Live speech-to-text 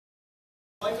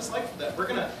life is like for them. We're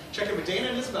going to check in with Dana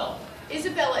and Isabella.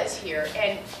 Isabella is here,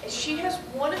 and she has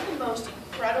one of the most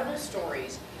incredible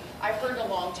stories I've heard in a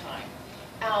long time.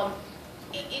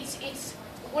 It's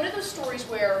one of those stories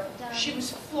where she was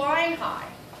flying high.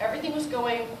 Everything was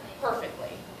going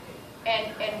perfectly. And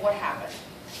what happened?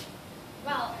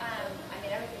 Well, I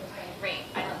mean, everything was going great.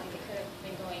 I don't think it could have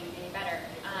been going any better.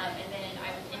 And then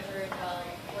I was injured while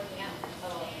working out.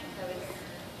 So I was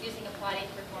using a Pilates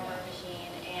reformer machine,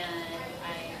 and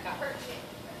I got hurt.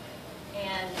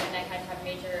 And then I had to have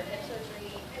major hip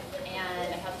surgery,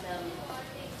 and I had some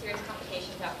serious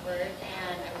complications afterwards,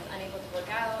 and I was unable to work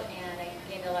out, and I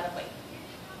gained a lot of weight.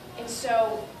 And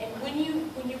so, when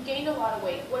you gained a lot of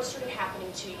weight, what started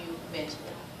happening to you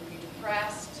mentally? Were you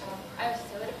depressed? I was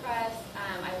so depressed.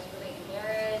 I was really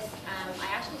embarrassed. I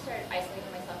actually started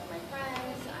isolating myself from my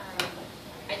friends.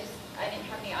 I didn't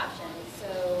have any options, so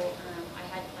I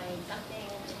had to find something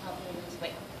to help me lose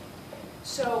weight.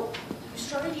 So you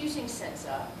started using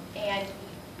Sensa, and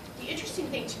the interesting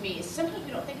thing to me is sometimes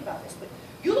we don't think about this, but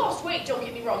you lost weight. Don't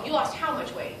get me wrong. You lost how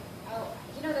much weight? Oh,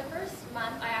 you know, the first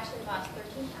month I actually lost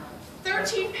 13 pounds.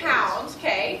 13 pounds,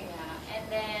 okay. Yeah,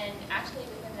 and then actually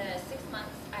within the 6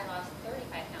 months I lost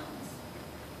 35 pounds.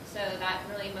 So that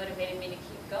really motivated me to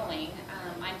keep going.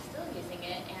 I'm still using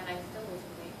it, and I'm still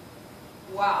losing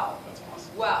weight. Wow. That's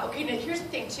awesome. Wow. Okay, now here's the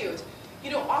thing too.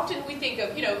 Often we think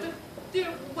of, the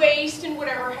waist and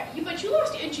whatever, but you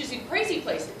lost inches in crazy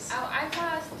places. Oh, I've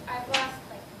lost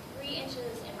like 3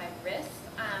 inches in my wrists.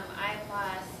 I've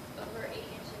lost over 8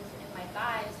 inches in my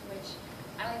thighs, which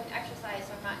I don't even exercise,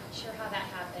 so I'm not sure how that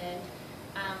happened.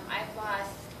 I've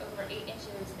lost over 8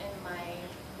 inches in my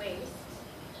waist.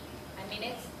 I mean,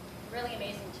 it's really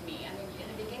amazing to me. I mean, in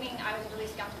the beginning, I was really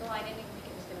skeptical. I didn't even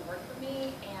think it was going to work for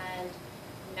me, and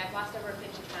I've lost over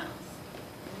 50 pounds.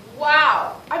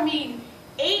 Wow. I mean,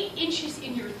 8 inches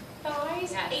in your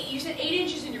thighs? Yes. You said 8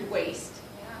 inches in your waist.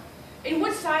 Yeah. And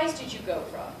what size did you go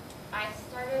from? I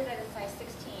started at a size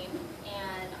 16,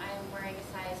 and I'm wearing a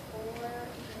size 4,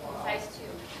 Wow. size 2.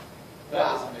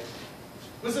 That is amazing.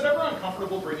 Was it ever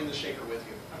uncomfortable bringing the shaker with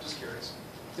you? I'm just curious.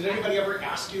 Did anybody ever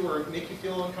ask you or make you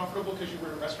feel uncomfortable because you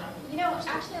were in a restaurant? You know,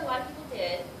 actually a lot of people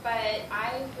did, but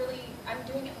I'm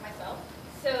doing it for myself.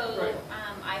 So Right.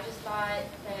 I just thought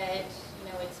that,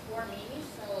 it's for me,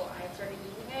 so I started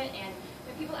using it. And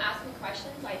when people ask me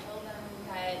questions, I told them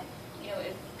that,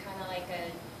 it's kind of like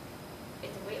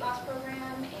it's a weight loss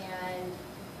program, and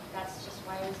that's just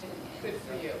why I was doing it. Good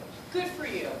for you. Good for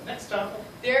you. Next time.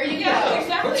 There you Yeah, go.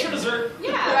 exactly. What's your dessert?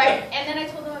 Yeah, Right. And then I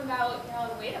told them about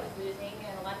the weight I was losing,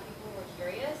 and a lot of people were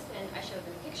curious, and I showed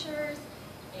them pictures,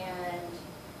 and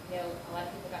a lot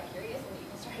of people got curious and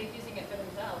even started using it for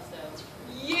themselves. So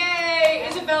Yay!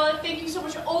 Isabella, thank you so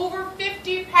much. Over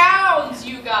 50 pounds,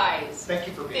 you guys. Thank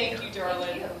you for being here. Thank you,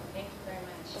 darling. thank you very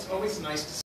much. It's always nice to see